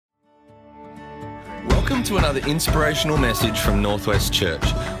Welcome to another inspirational message from Northwest Church.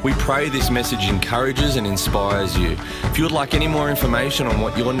 We pray this message encourages and inspires you. If you would like any more information on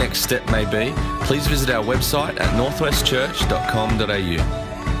what your next step may be, please visit our website at northwestchurch.com.au.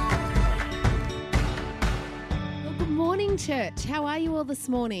 Well, good morning, church. How are you all this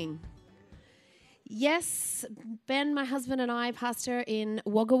morning? Yes, Ben, my husband, and I pastor in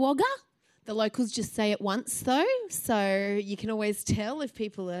Wagga Wagga. The locals just say it once, though, so you can always tell if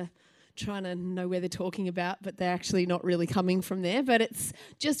people are trying to know where they're talking about, but they're actually not really coming from there. But it's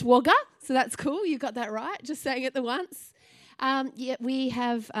just Wagga, so that's cool. You got that right, just saying it the once. We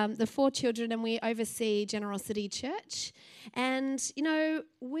have the 4 children, and we oversee Generosity Church. And, you know,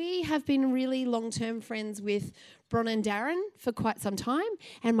 we have been really long-term friends with Bron and Darren for quite some time.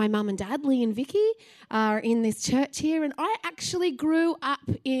 And my mum and dad, Lee and Vicky, are in this church here. And I actually grew up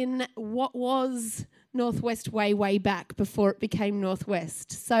in what was Northwest way back before it became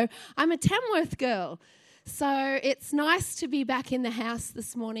Northwest. So I'm a Tamworth girl. So it's nice to be back in the house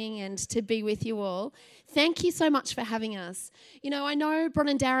this morning and to be with you all. Thank you so much for having us. You know, I know Bron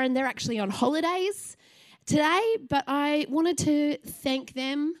and Darren, they're actually on holidays today, but I wanted to thank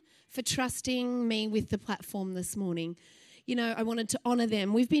them for trusting me with the platform this morning. You know, I wanted to honour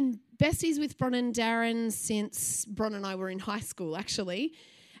them. We've been besties with Bron and Darren since Bron and I were in high school, actually.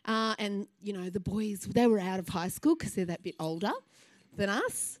 And, you know, the boys, they were out of high school because they're that bit older than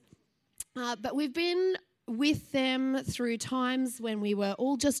us. But we've been with them through times when we were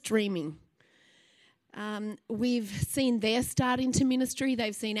all just dreaming. We've seen their start into ministry.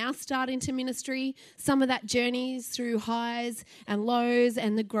 They've seen our start into ministry. Some of that journeys through highs and lows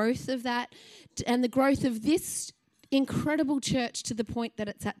and the growth of that and the growth of this incredible church to the point that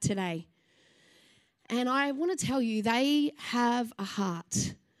it's at today. And I want to tell you, they have a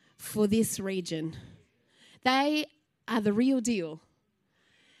heart for this region. They are the real deal.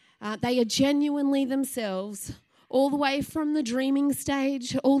 They are genuinely themselves, all the way from the dreaming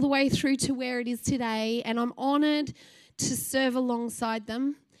stage, all the way through to where it is today. And I'm honoured to serve alongside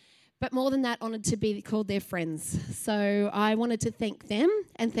them, but more than that, honoured to be called their friends. So I wanted to thank them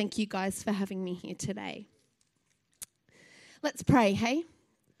and thank you guys for having me here today. Let's pray, hey?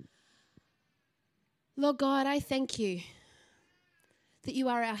 Lord God, I thank you that you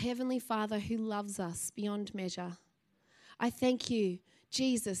are our Heavenly Father who loves us beyond measure. I thank you,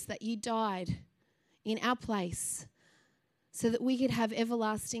 Jesus, that you died in our place so that we could have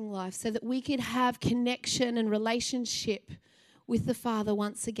everlasting life, so that we could have connection and relationship with the Father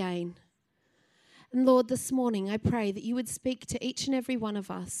once again. And Lord, this morning I pray that you would speak to each and every one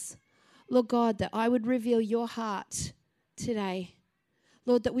of us. Lord God, that I would reveal your heart today.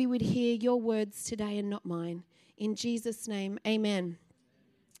 Lord, that we would hear your words today and not mine. In Jesus' name, amen.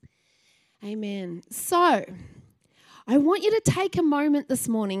 Amen. So, I want you to take a moment this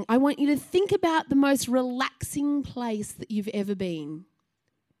morning. I want you to think about the most relaxing place that you've ever been.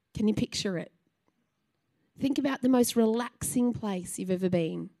 Can you picture it? Think about the most relaxing place you've ever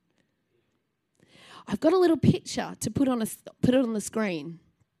been. I've got a little picture to put it on the screen.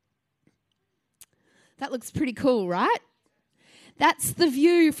 That looks pretty cool, right? That's the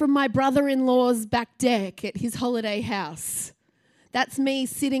view from my brother-in-law's back deck at his holiday house. That's me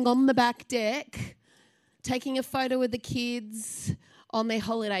sitting on the back deck, taking a photo with the kids on their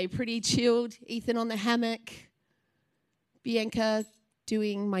holiday. Pretty chilled. Ethan on the hammock. Bianca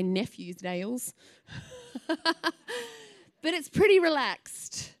doing my nephew's nails. But it's pretty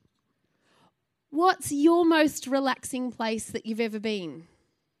relaxed. What's your most relaxing place that you've ever been?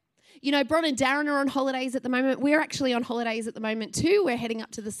 You know, Bron and Darren are on holidays at the moment. We're actually on holidays at the moment too. We're heading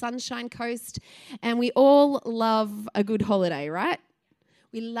up to the Sunshine Coast, and we all love a good holiday, right?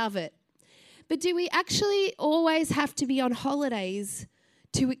 We love it. But do we actually always have to be on holidays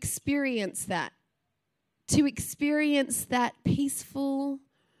to experience that? To experience that peaceful,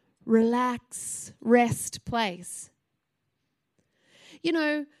 relax, rest place? You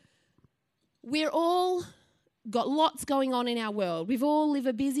know, we're all got lots going on in our world. We've all lived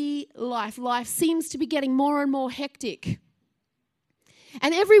a busy life. Life seems to be getting more and more hectic.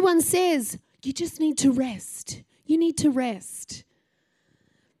 And everyone says, you just need to rest. You need to rest.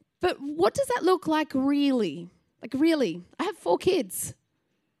 But what does that look like really? Like really? I have 4 kids.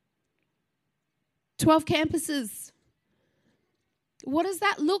 12 campuses. What does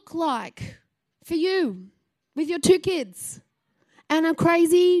that look like for you with your 2 kids and a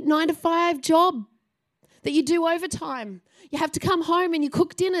crazy 9-to-5 job that you do overtime? You have to come home and you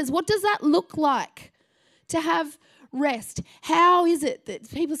cook dinners. What does that look like to have rest? How is it that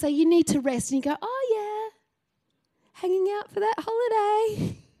people say you need to rest and you go, oh yeah, hanging out for that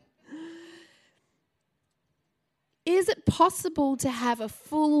holiday? Is it possible to have a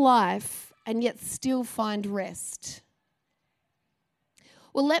full life and yet still find rest?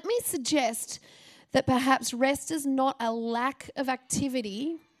 Well, let me suggest that perhaps rest is not a lack of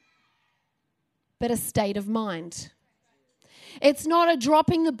activity, but a state of mind. It's not a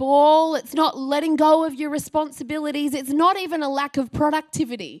dropping the ball. It's not letting go of your responsibilities. It's not even a lack of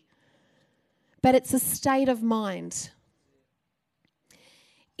productivity, but it's a state of mind.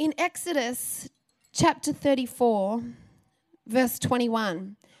 In Exodus chapter 34, verse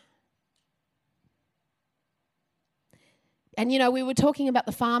 21, and we were talking about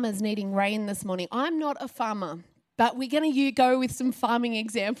the farmers needing rain this morning. I'm not a farmer, but we're going to go with some farming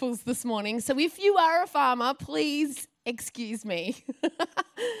examples this morning. So if you are a farmer, please excuse me.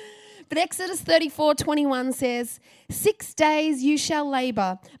 But Exodus 34:21 says, 6 days you shall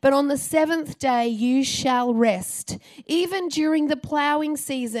labor, but on the seventh day you shall rest. Even during the plowing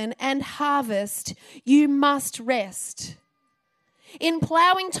season and harvest, you must rest. In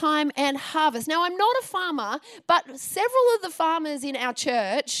plowing time and harvest. Now, I'm not a farmer, but several of the farmers in our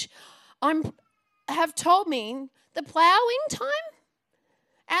church have told me the plowing time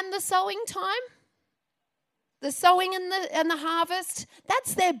and the sowing time, the sowing and the harvest,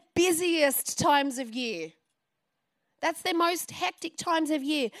 that's their busiest times of year. That's their most hectic times of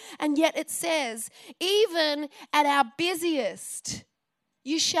year. And yet it says, even at our busiest,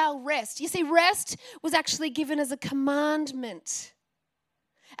 you shall rest. You see, rest was actually given as a commandment.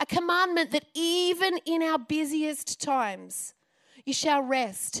 A commandment that even in our busiest times, you shall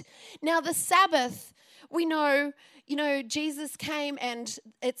rest. Now, the Sabbath, we know, Jesus came and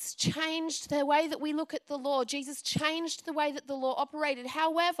it's changed the way that we look at the law. Jesus changed the way that the law operated.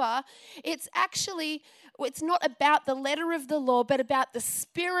 However, it's not about the letter of the law, but about the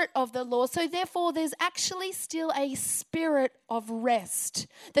spirit of the law. So therefore, there's actually still a spirit of rest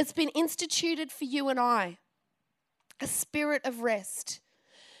that's been instituted for you and I. A spirit of rest.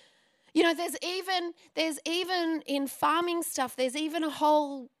 There's even in farming stuff, there's even a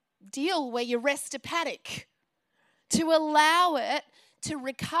whole deal where you rest a paddock to allow it to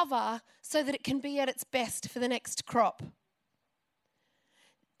recover so that it can be at its best for the next crop.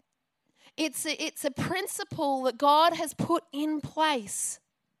 It's a principle that God has put in place.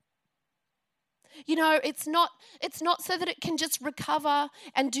 It's not so that it can just recover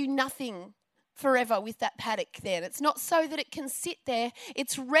and do nothing forever with that paddock then. It's not so that it can sit there.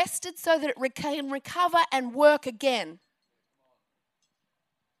 It's rested so that it can recover and work again.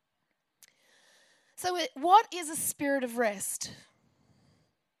 So what is a spirit of rest?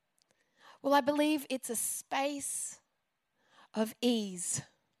 Well, I believe it's a space of ease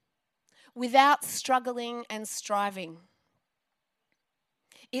without struggling and striving.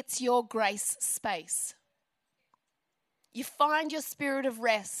 It's your grace space. You find your spirit of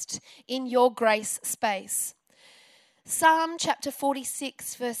rest in your grace space. Psalm chapter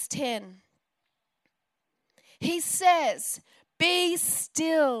 46, verse 10. He says, "Be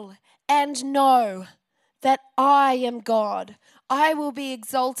still and know that I am God. I will be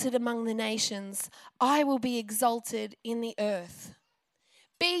exalted among the nations. I will be exalted in the earth."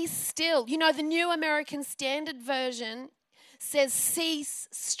 Be still. The New American Standard Version says, cease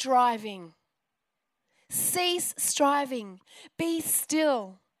striving. Cease striving. Be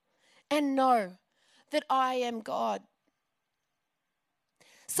still and know that I am God.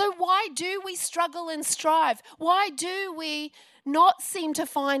 So why do we struggle and strive? Why do we not seem to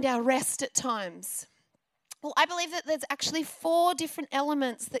find our rest at times? Well, I believe that there's actually 4 different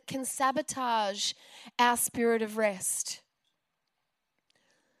elements that can sabotage our spirit of rest.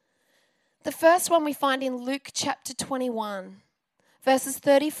 The first one we find in Luke chapter 21, verses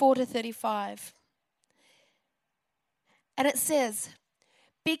 34 to 35. And it says,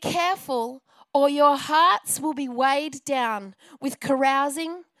 "Be careful, or your hearts will be weighed down with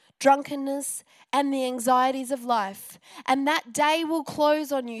carousing, drunkenness, and the anxieties of life. And that day will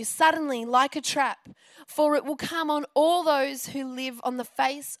close on you suddenly like a trap, for it will come on all those who live on the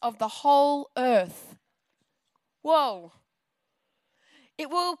face of the whole earth." Whoa. It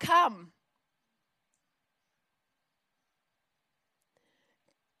will come.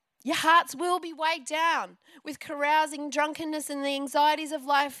 Your hearts will be weighed down with carousing, drunkenness, and the anxieties of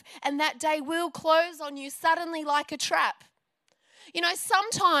life, and that day will close on you suddenly like a trap.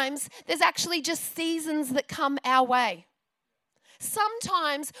 Sometimes there's actually just seasons that come our way.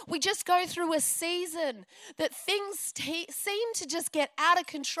 Sometimes we just go through a season that things seem to just get out of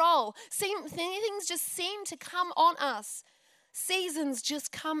control. Things just seem to come on us. Seasons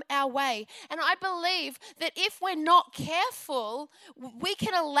just come our way. And I believe that if we're not careful, we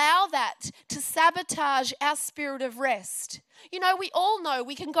can allow that to sabotage our spirit of rest. We all know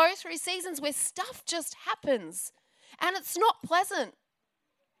we can go through seasons where stuff just happens and it's not pleasant.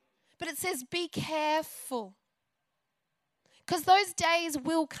 But it says be careful. Because those days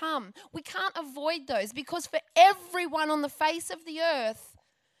will come. We can't avoid those because for everyone on the face of the earth,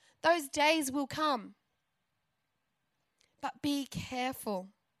 those days will come. But be careful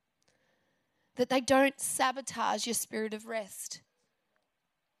that they don't sabotage your spirit of rest.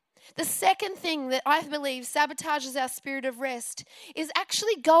 The second thing that I believe sabotages our spirit of rest is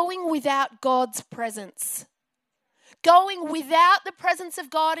actually going without God's presence. Going without the presence of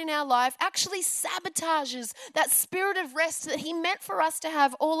God in our life actually sabotages that spirit of rest that He meant for us to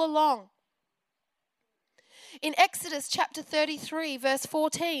have all along. In Exodus chapter 33, verse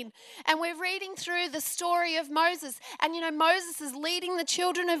 14, and we're reading through the story of Moses. And Moses is leading the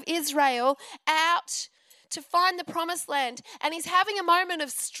children of Israel out to find the promised land. And he's having a moment of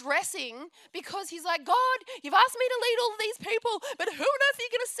stressing because he's like, God, you've asked me to lead all of these people, but who on earth are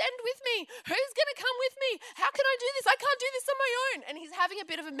you going to send with me? Who's going to come with me? How can I do this? I can't do this on my own. And he's having a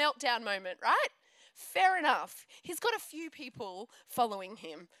bit of a meltdown moment, right? Fair enough. He's got a few people following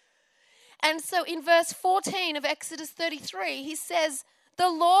him. And so in verse 14 of Exodus 33, he says, the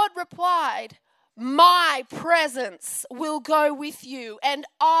Lord replied, my presence will go with you and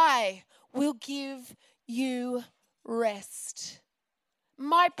I will give you rest.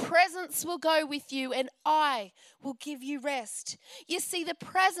 My presence will go with you and I will give you rest. You see, the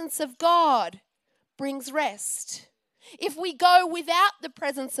presence of God brings rest. If we go without the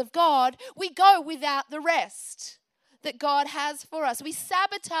presence of God, we go without the rest that God has for us. We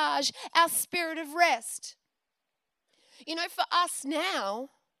sabotage our spirit of rest. For us now,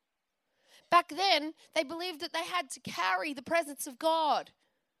 back then, they believed that they had to carry the presence of God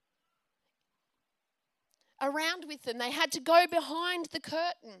around with them. They had to go behind the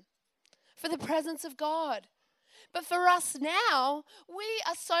curtain for the presence of God. But for us now, we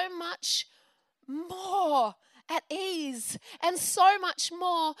are so much more at ease and so much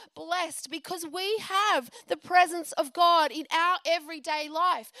more blessed because we have the presence of God in our everyday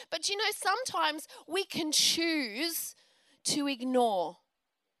life. But sometimes we can choose to ignore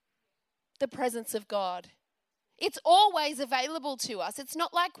the presence of God. It's always available to us. It's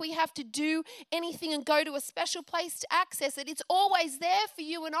not like we have to do anything and go to a special place to access it. It's always there for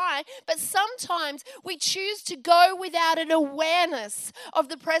you and I. But sometimes we choose to go without an awareness of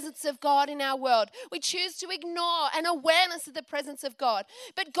the presence of God in our world. We choose to ignore an awareness of the presence of God.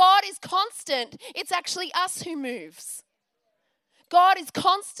 But God is constant. It's actually us who moves. God is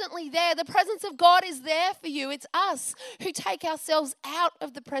constantly there. The presence of God is there for you. It's us who take ourselves out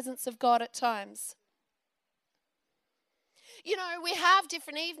of the presence of God at times. We have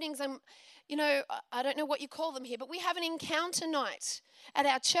different evenings and, I don't know what you call them here, but we have an encounter night at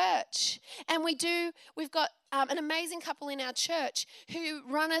our church. And we've got an amazing couple in our church who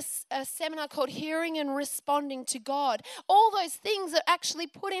run a seminar called Hearing and Responding to God. All those things are actually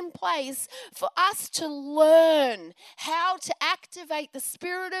put in place for us to learn how to activate the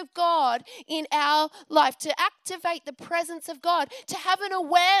Spirit of God in our life, to activate the presence of God, to have an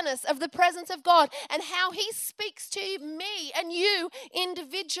awareness of the presence of God and how He speaks to me and you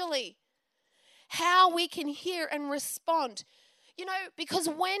individually. How we can hear and respond. Because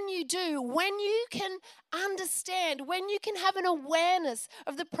when you do, when you can understand, when you can have an awareness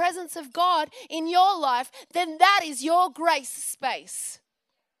of the presence of God in your life, then that is your grace space.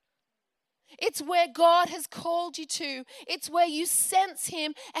 It's where God has called you to. It's where you sense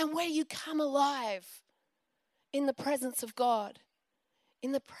Him and where you come alive in the presence of God,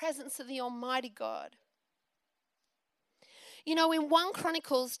 in the presence of the Almighty God. In 1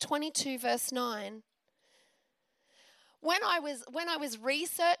 Chronicles 22 verse 9, when I was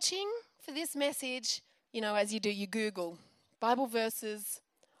researching for this message, as you do, you Google Bible verses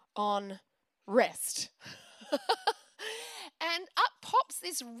on rest. And up pops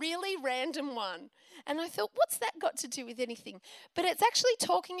this really random one. And I thought, what's that got to do with anything? But it's actually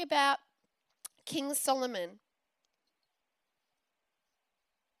talking about King Solomon.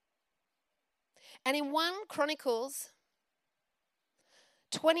 And in 1 Chronicles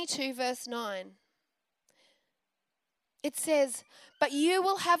 22 verse 9, it says, but you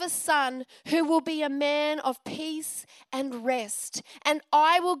will have a son who will be a man of peace and rest, and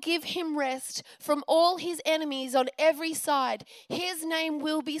I will give him rest from all his enemies on every side. His name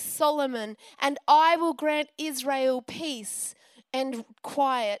will be Solomon, and I will grant Israel peace and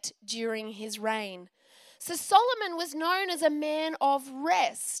quiet during his reign. So Solomon was known as a man of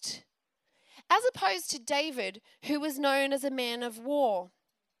rest, as opposed to David, who was known as a man of war.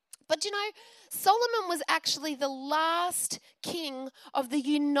 But Solomon was actually the last king of the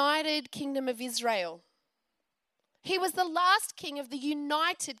United Kingdom of Israel. He was the last king of the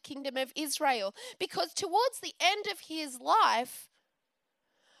United Kingdom of Israel because towards the end of his life,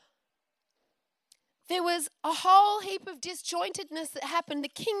 There was a whole heap of disjointedness that happened. The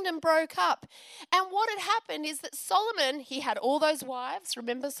kingdom broke up. And what had happened is that Solomon, he had all those wives.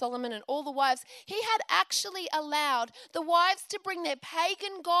 Remember Solomon and all the wives? He had actually allowed the wives to bring their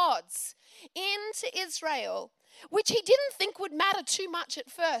pagan gods into Israel, which he didn't think would matter too much at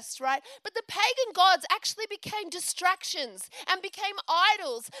first, right? But the pagan gods actually became distractions and became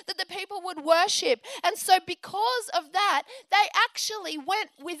idols that the people would worship. And so because of that, they actually went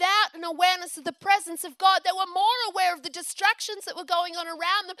without an awareness of the presence of God. They were more aware of the distractions that were going on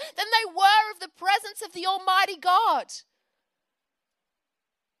around them than they were of the presence of the Almighty God.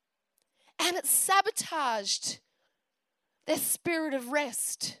 And it sabotaged their spirit of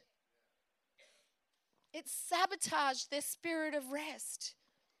rest. It sabotaged their spirit of rest.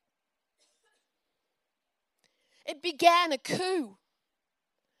 It began a coup.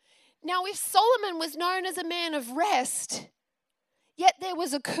 Now, if Solomon was known as a man of rest, yet there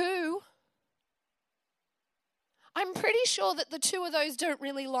was a coup, I'm pretty sure that the two of those don't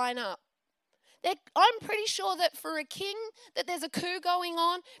really line up. I'm pretty sure that for a king, that there's a coup going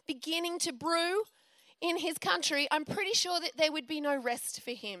on, beginning to brew in his country, I'm pretty sure that there would be no rest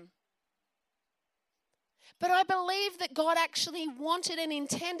for him. But I believe that God actually wanted and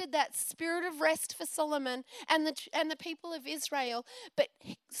intended that spirit of rest for Solomon and the people of Israel. But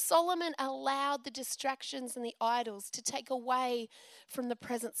Solomon allowed the distractions and the idols to take away from the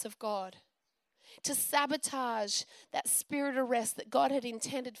presence of God, to sabotage that spirit of rest that God had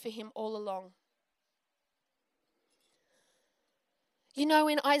intended for him all along. You know,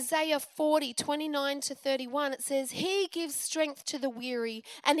 in Isaiah 40, 29 to 31, it says, He gives strength to the weary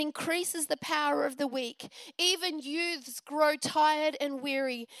and increases the power of the weak. Even youths grow tired and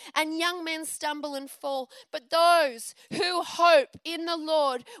weary, and young men stumble and fall. But those who hope in the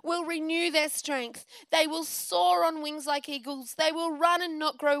Lord will renew their strength. They will soar on wings like eagles. They will run and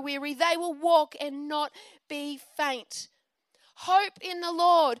not grow weary. They will walk and not be faint. Hope in the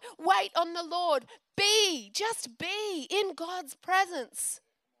Lord. Wait on the Lord. Just be in God's presence.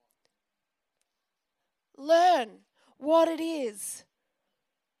 Learn what it is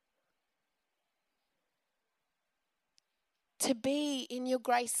to be in your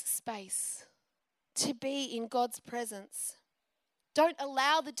grace space, to be in God's presence. Don't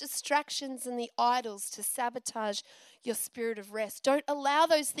allow the distractions and the idols to sabotage your spirit of rest. Don't allow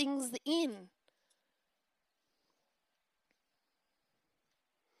those things in.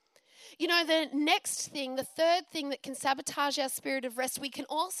 You know, the next thing, the third thing that can sabotage our spirit of rest, we can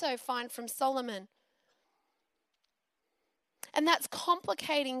also find from Solomon. And that's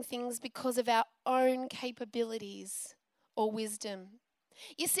complicating things because of our own capabilities or wisdom.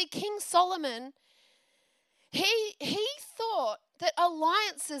 You see, King Solomon, he thought that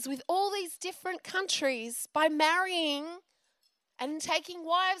alliances with all these different countries, by marrying and taking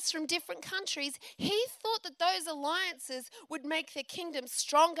wives from different countries, he thought that those alliances would make their kingdom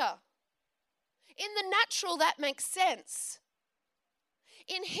stronger. In the natural, that makes sense.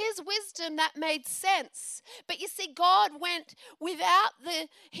 In his wisdom, that made sense. But you see, God went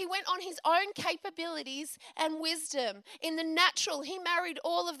he went on his own capabilities and wisdom. In the natural, he married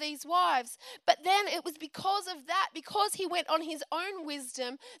all of these wives. But then it was because of that, because he went on his own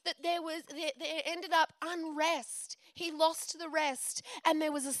wisdom, that there ended up unrest. He lost the rest, and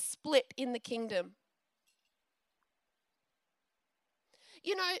there was a split in the kingdom.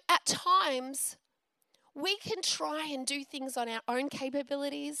 You know, at times, we can try and do things on our own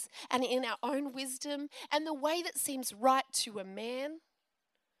capabilities and in our own wisdom and the way that seems right to a man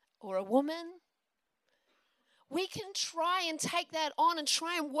or a woman. We can try and take that on and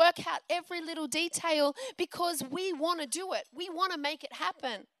try and work out every little detail because we want to do it. We want to make it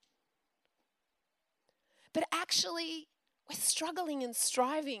happen. But actually, we're struggling and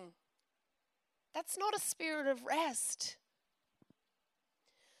striving. That's not a spirit of rest.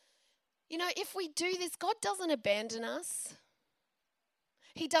 You know, if we do this, God doesn't abandon us.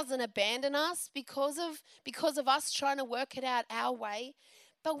 He doesn't abandon us because of us trying to work it out our way.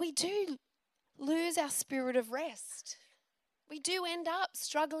 But we do lose our spirit of rest. We do end up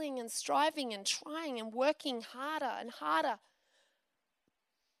struggling and striving and trying and working harder and harder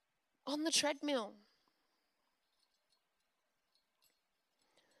on the treadmill.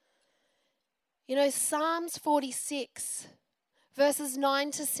 You know, Psalms 46 verses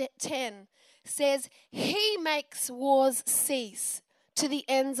 9 to 10 says, He makes wars cease to the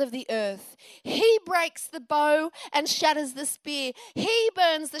ends of the earth. He breaks the bow and shatters the spear. He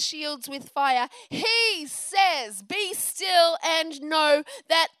burns the shields with fire. He says, Be still and know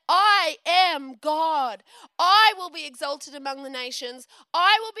that I am God. I will be exalted among the nations.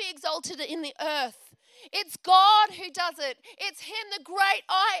 I will be exalted in the earth. It's God who does it. It's Him, the great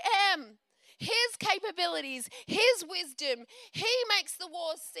I am. his capabilities, his wisdom. He makes the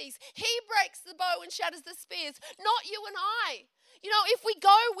wars cease. He breaks the bow and shatters the spears, not you and I. You know, if we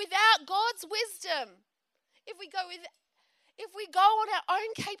go without God's wisdom, if we go on our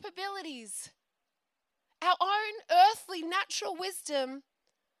own capabilities, our own earthly natural wisdom,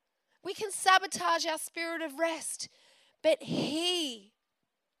 we can sabotage our spirit of rest. But he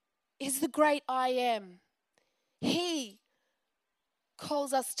is the great I am. He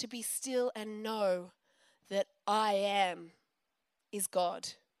calls us to be still and know that I am is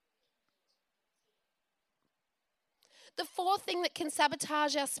God. The fourth thing that can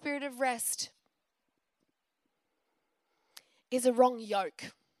sabotage our spirit of rest is a wrong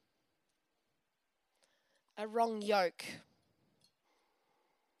yoke. A wrong yoke.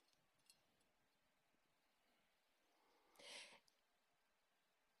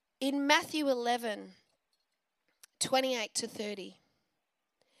 In Matthew 11, 28 to 30,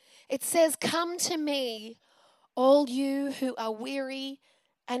 it says, "Come to me, all you who are weary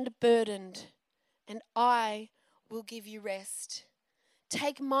and burdened, and I will give you rest.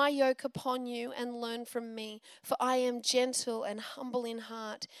 Take my yoke upon you and learn from me, for I am gentle and humble in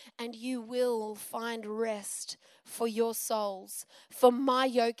heart, and you will find rest for your souls. For my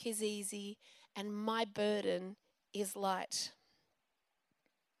yoke is easy and my burden is light."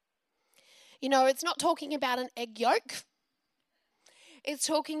 You know, it's not talking about an egg yolk. It's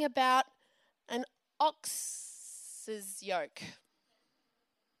talking about an ox's yoke.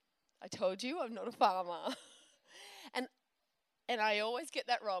 I told you I'm not a farmer. And I always get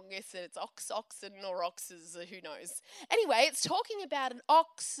that wrong. Yes, it's oxen or oxes, who knows. Anyway, it's talking about an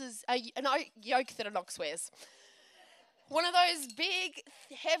yoke that an ox wears. One of those big,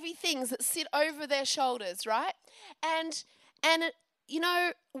 heavy things that sit over their shoulders, right? And you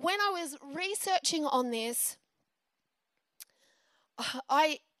know, when I was researching on this,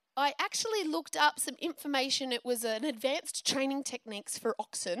 I actually looked up some information. It was an advanced training techniques for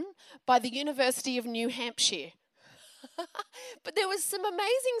oxen by the University of New Hampshire. But there was some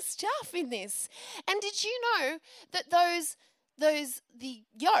amazing stuff in this. And did you know that the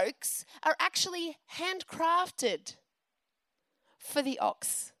yokes are actually handcrafted for the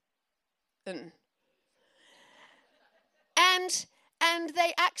ox? And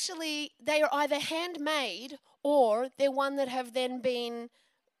they are either handmade or they're one that have then been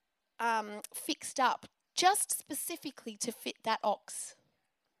fixed up just specifically to fit that ox.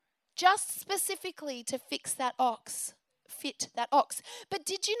 Just specifically to fit that ox. But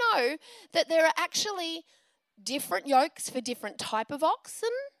did you know that there are actually different yokes for different type of oxen?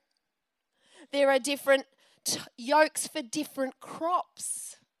 There are different yokes for different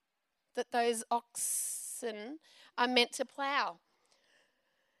crops that those oxen are meant to plough.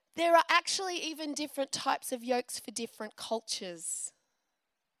 There are actually even different types of yokes for different cultures.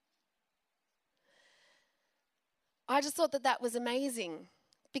 I just thought that was amazing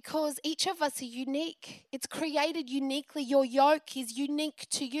because each of us are unique. It's created uniquely. Your yoke is unique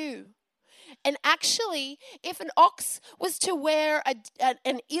to you. And actually, if an ox was to wear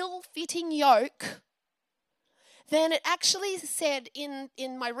an ill-fitting yoke, then it actually said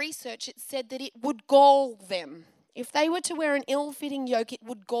in my research, it said that it would gall them. If they were to wear an ill-fitting yoke, it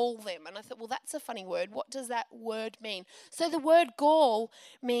would gall them. And I thought, well, that's a funny word. What does that word mean? So the word gall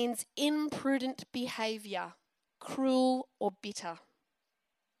means imprudent behavior, cruel or bitter.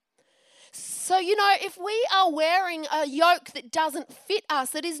 So, you know, if we are wearing a yoke that doesn't fit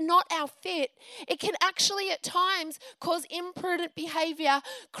us, that is not our fit, it can actually at times cause imprudent behavior,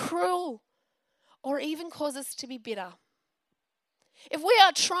 cruel, or even cause us to be bitter. If we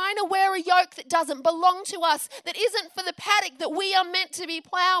are trying to wear a yoke that doesn't belong to us, that isn't for the paddock that we are meant to be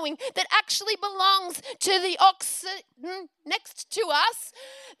ploughing, that actually belongs to the oxen next to us,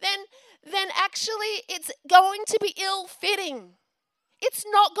 then actually it's going to be ill-fitting. It's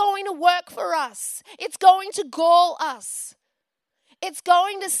not going to work for us. It's going to gall us. It's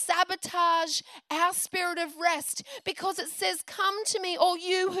going to sabotage our spirit of rest because it says, "Come to me, all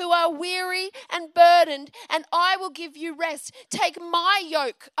you who are weary and burdened, and I will give you rest. Take my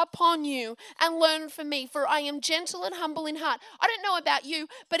yoke upon you and learn from me, for I am gentle and humble in heart." I don't know about you,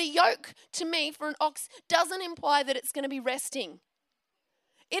 but a yoke to me for an ox doesn't imply that it's going to be resting.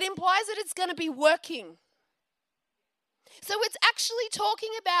 It implies that it's going to be working. So it's actually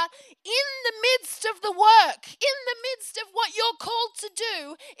talking about in the midst of the work, in the midst of what you're called to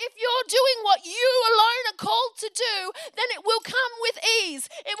do, if you're doing what you alone are called to do, then it will come with ease.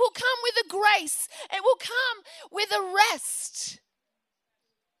 It will come with a grace. It will come with a rest.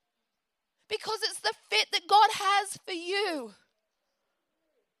 Because it's the fit that God has for you.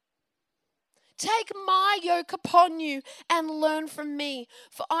 Take my yoke upon you and learn from me,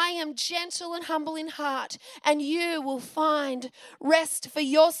 for I am gentle and humble in heart, and you will find rest for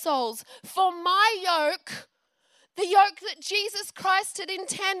your souls. For my yoke, the yoke that Jesus Christ had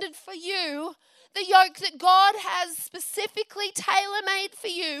intended for you, the yoke that God has specifically tailor-made for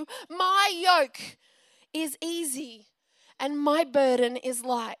you, my yoke is easy and my burden is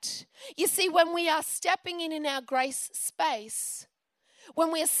light. You see, when we are stepping in our grace space,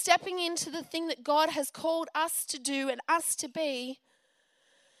 when we are stepping into the thing that God has called us to do and us to be,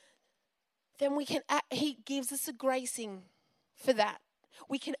 then He gives us a gracing for that.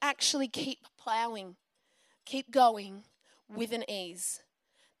 We can actually keep plowing, keep going with an ease.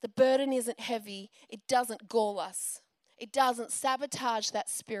 The burden isn't heavy. It doesn't gall us. It doesn't sabotage that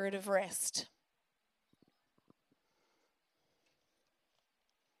spirit of rest.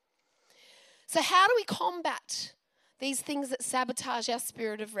 So how do we combat these things that sabotage our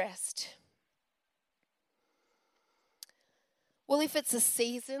spirit of rest? Well, if it's a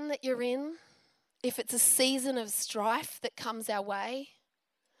season that you're in, if it's a season of strife that comes our way,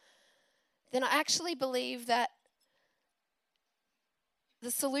 then I actually believe that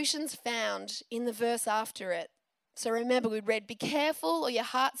the solution's found in the verse after it. So remember, we read, be careful or your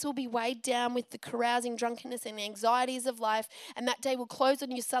hearts will be weighed down with the carousing, drunkenness and anxieties of life, and that day will close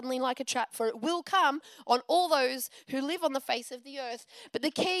on you suddenly like a trap, for it will come on all those who live on the face of the earth. But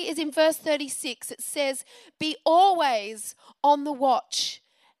the key is in verse 36. It says, be always on the watch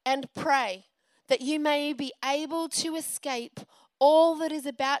and pray that you may be able to escape all that is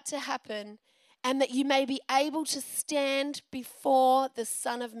about to happen, and that you may be able to stand before the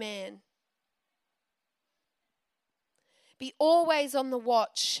Son of Man. Be always on the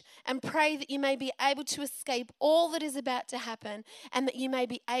watch and pray that you may be able to escape all that is about to happen, and that you may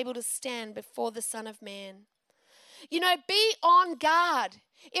be able to stand before the Son of Man. You know, be on guard.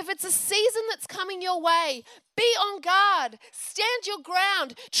 If it's a season that's coming your way, be on guard. Stand your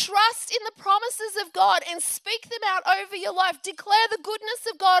ground. Trust in the promises of God and speak them out over your life. Declare the goodness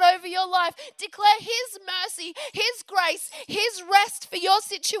of God over your life. Declare His mercy, His grace, His rest for your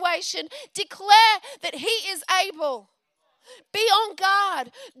situation. Declare that He is able. Be on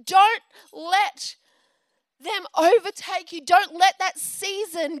guard. Don't let them overtake you. Don't let that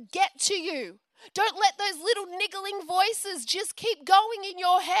season get to you. Don't let those little niggling voices just keep going in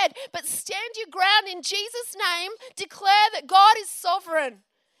your head, but stand your ground in Jesus' name. Declare that God is sovereign,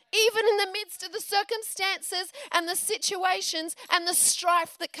 even in the midst of the circumstances and the situations and the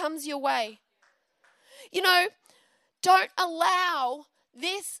strife that comes your way. You know, don't allow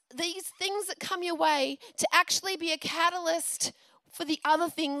these things that come your way to actually be a catalyst for the other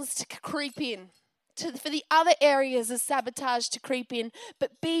things to creep in, for the other areas of sabotage to creep in.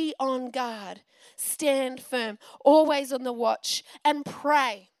 But be on guard. Stand firm, always on the watch, and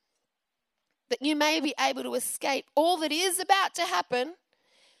pray that you may be able to escape all that is about to happen,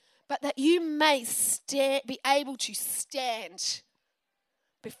 but that you may be able to stand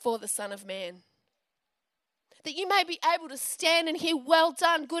before the Son of Man. That you may be able to stand and hear, well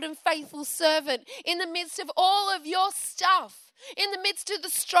done, good and faithful servant, in the midst of all of your stuff, in the midst of the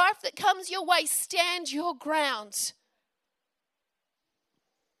strife that comes your way. Stand your ground.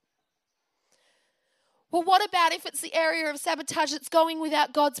 Well, what about if it's the area of sabotage that's going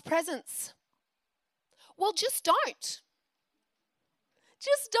without God's presence? Well, just don't.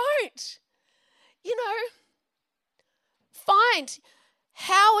 Just don't. You know, find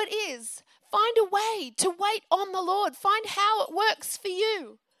how it is. Find a way to wait on the Lord. Find how it works for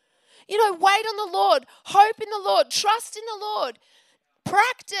you. You know, wait on the Lord. Hope in the Lord. Trust in the Lord.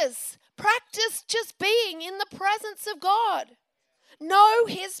 Practice just being in the presence of God. Know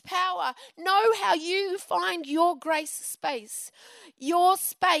His power. Know how you find your grace space. Your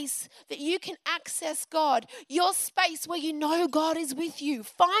space that you can access God. Your space where you know God is with you.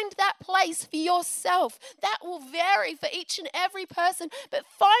 Find that place for yourself. That will vary for each and every person, but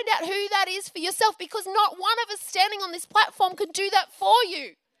find out who that is for yourself, because not one of us standing on this platform can do that for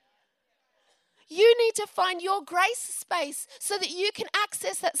you. You need to find your grace space so that you can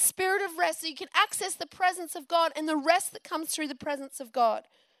access that spirit of rest, so you can access the presence of God and the rest that comes through the presence of God.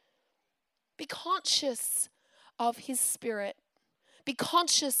 Be conscious of His Spirit. Be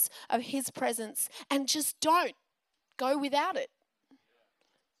conscious of His presence, and just don't go without it.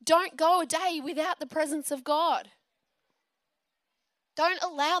 Don't go a day without the presence of God. Don't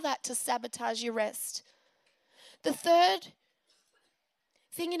allow that to sabotage your rest. The third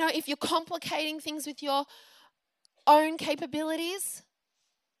thing, you know, if you're complicating things with your own capabilities,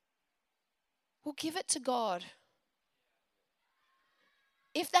 well, give it to God.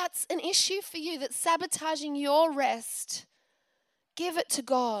 If that's an issue for you that's sabotaging your rest, give it to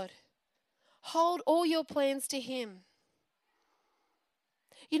God. Hold all your plans to Him.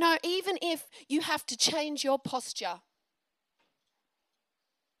 You know, even if you have to change your posture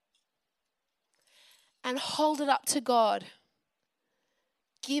and hold it up to God,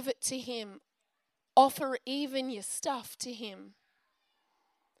 give it to Him. Offer even your stuff to Him.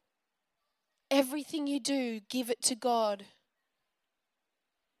 Everything you do, give it to God.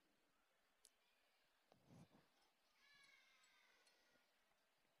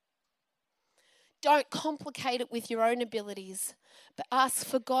 Don't complicate it with your own abilities, but ask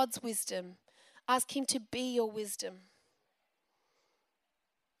for God's wisdom. Ask Him to be your wisdom.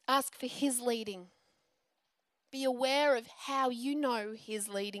 Ask for His leading. Be aware of how you know His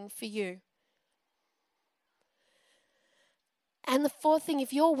leading for you. And the fourth thing,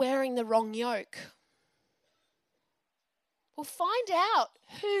 if you're wearing the wrong yoke, well, find out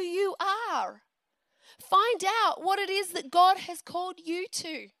who you are. Find out what it is that God has called you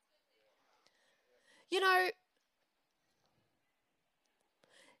to. You know,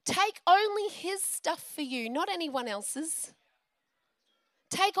 take only His stuff for you, not anyone else's.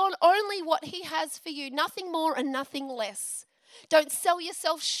 Take on only what He has for you, nothing more and nothing less. Don't sell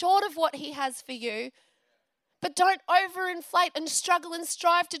yourself short of what He has for you, but don't overinflate and struggle and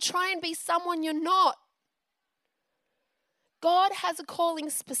strive to try and be someone you're not. God has a calling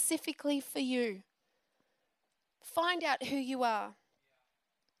specifically for you. Find out who you are.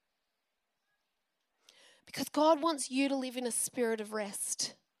 Because God wants you to live in a spirit of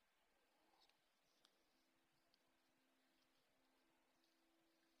rest.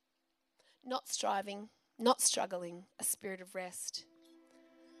 Not striving, not struggling, a spirit of rest.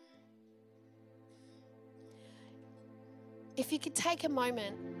 If you could take a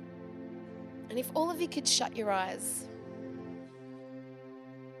moment, and if all of you could shut your eyes.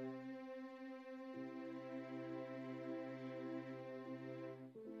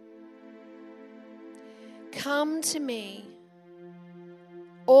 Come to me,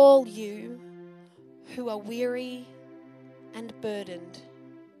 all you who are weary and burdened,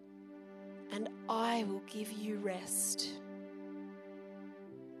 and I will give you rest.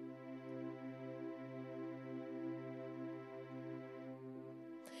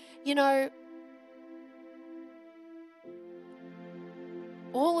 You know,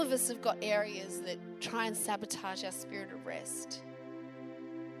 all of us have got areas that try and sabotage our spirit of rest.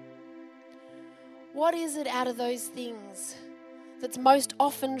 What is it out of those things that's most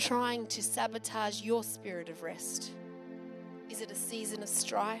often trying to sabotage your spirit of rest? Is it a season of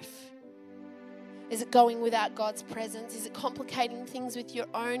strife? Is it going without God's presence? Is it complicating things with your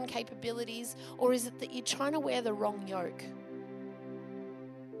own capabilities? Or is it that you're trying to wear the wrong yoke?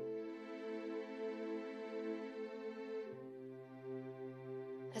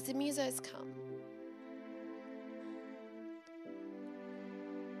 As the musos come,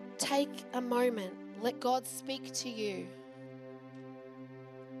 take a moment. Let God speak to you.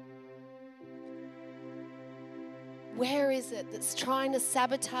 Where is it that's trying to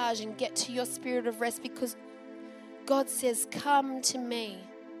sabotage and get to your spirit of rest? Because God says, come to me,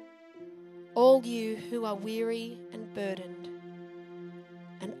 all you who are weary and burdened,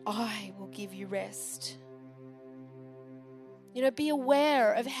 and I will give you rest. You know, be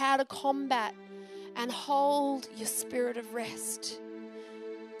aware of how to combat and hold your spirit of rest.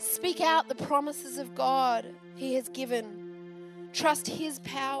 Speak out the promises of God He has given. Trust His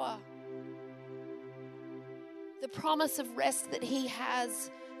power. The promise of rest that He has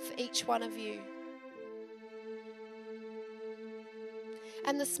for each one of you.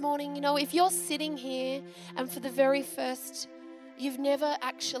 And this morning, you know, if you're sitting here and for the very first, you've never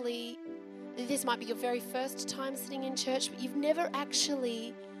actually, this might be your very first time sitting in church, but you've never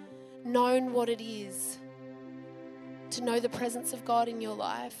actually known what it is to know the presence of God in your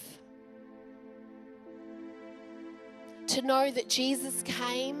life. To know that Jesus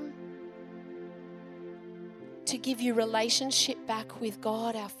came to give you relationship back with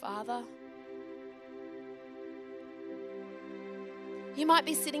God, our Father. You might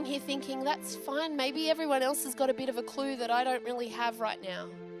be sitting here thinking, that's fine, maybe everyone else has got a bit of a clue that I don't really have right now.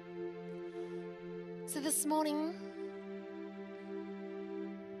 So this morning,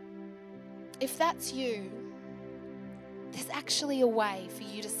 if that's you, there's actually a way for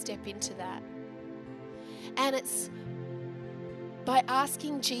you to step into that. And it's by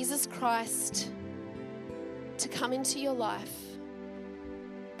asking Jesus Christ to come into your life,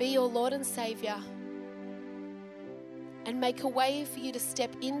 be your Lord and Savior, and make a way for you to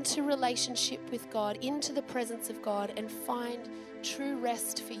step into relationship with God, into the presence of God, and find true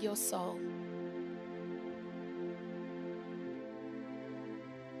rest for your soul.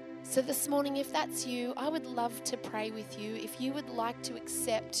 So this morning, if that's you, I would love to pray with you. If you would like to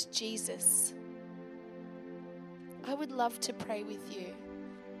accept Jesus, I would love to pray with you.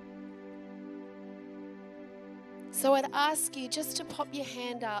 So I'd ask you just to pop your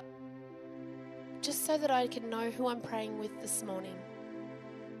hand up, just so that I can know who I'm praying with this morning.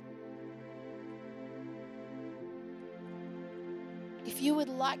 If you would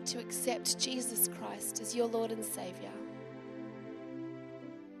like to accept Jesus Christ as your Lord and Savior.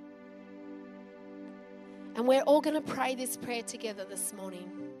 And we're all going to pray this prayer together this morning.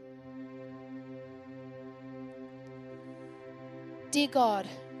 Dear God,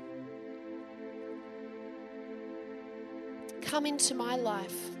 come into my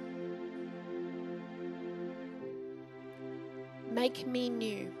life. Make me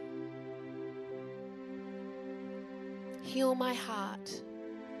new. Heal my heart.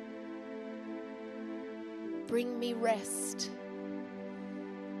 Bring me rest.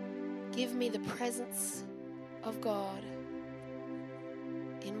 Give me the presence of God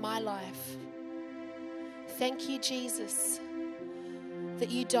in my life. Thank you, Jesus, that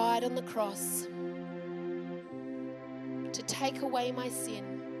you died on the cross to take away my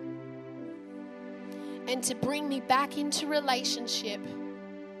sin and to bring me back into relationship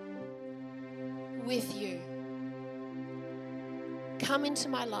with you. Come into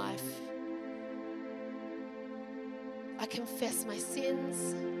my life. I confess my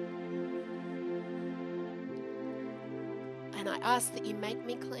sins, and I ask that you make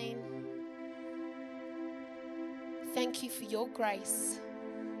me clean. Thank you for your grace.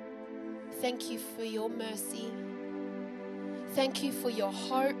 Thank you for your mercy. Thank you for your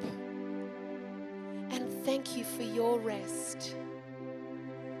hope. And thank you for your rest.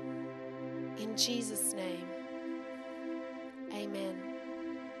 In Jesus' name, amen.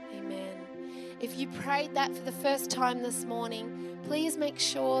 Amen. If you prayed that for the first time this morning, please make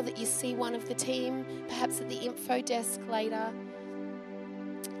sure that you see one of the team, perhaps at the info desk later.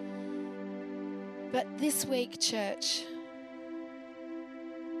 But this week, church,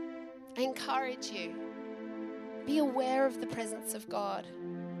 I encourage you, be aware of the presence of God.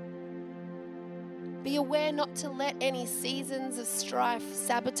 Be aware not to let any seasons of strife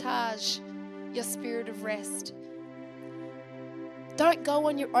sabotage your spirit of rest. Don't go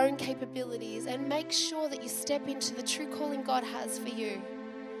on your own capabilities, and make sure that you step into the true calling God has for you.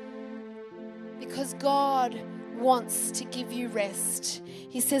 Because God wants to give you rest.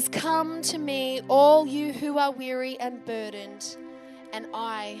 He says, "Come to me, all you who are weary and burdened, and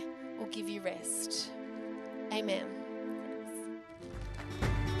I will give you rest." Amen.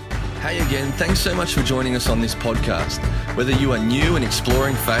 Hey again, thanks so much for joining us on this podcast. Whether you are new and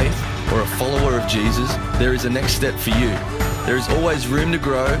exploring faith or a follower of Jesus, there is a next step for you. There is always room to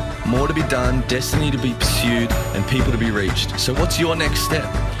grow, more to be done, destiny to be pursued, and people to be reached. So what's your next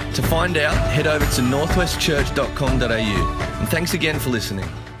step? To find out, head over to northwestchurch.com.au. And thanks again for listening.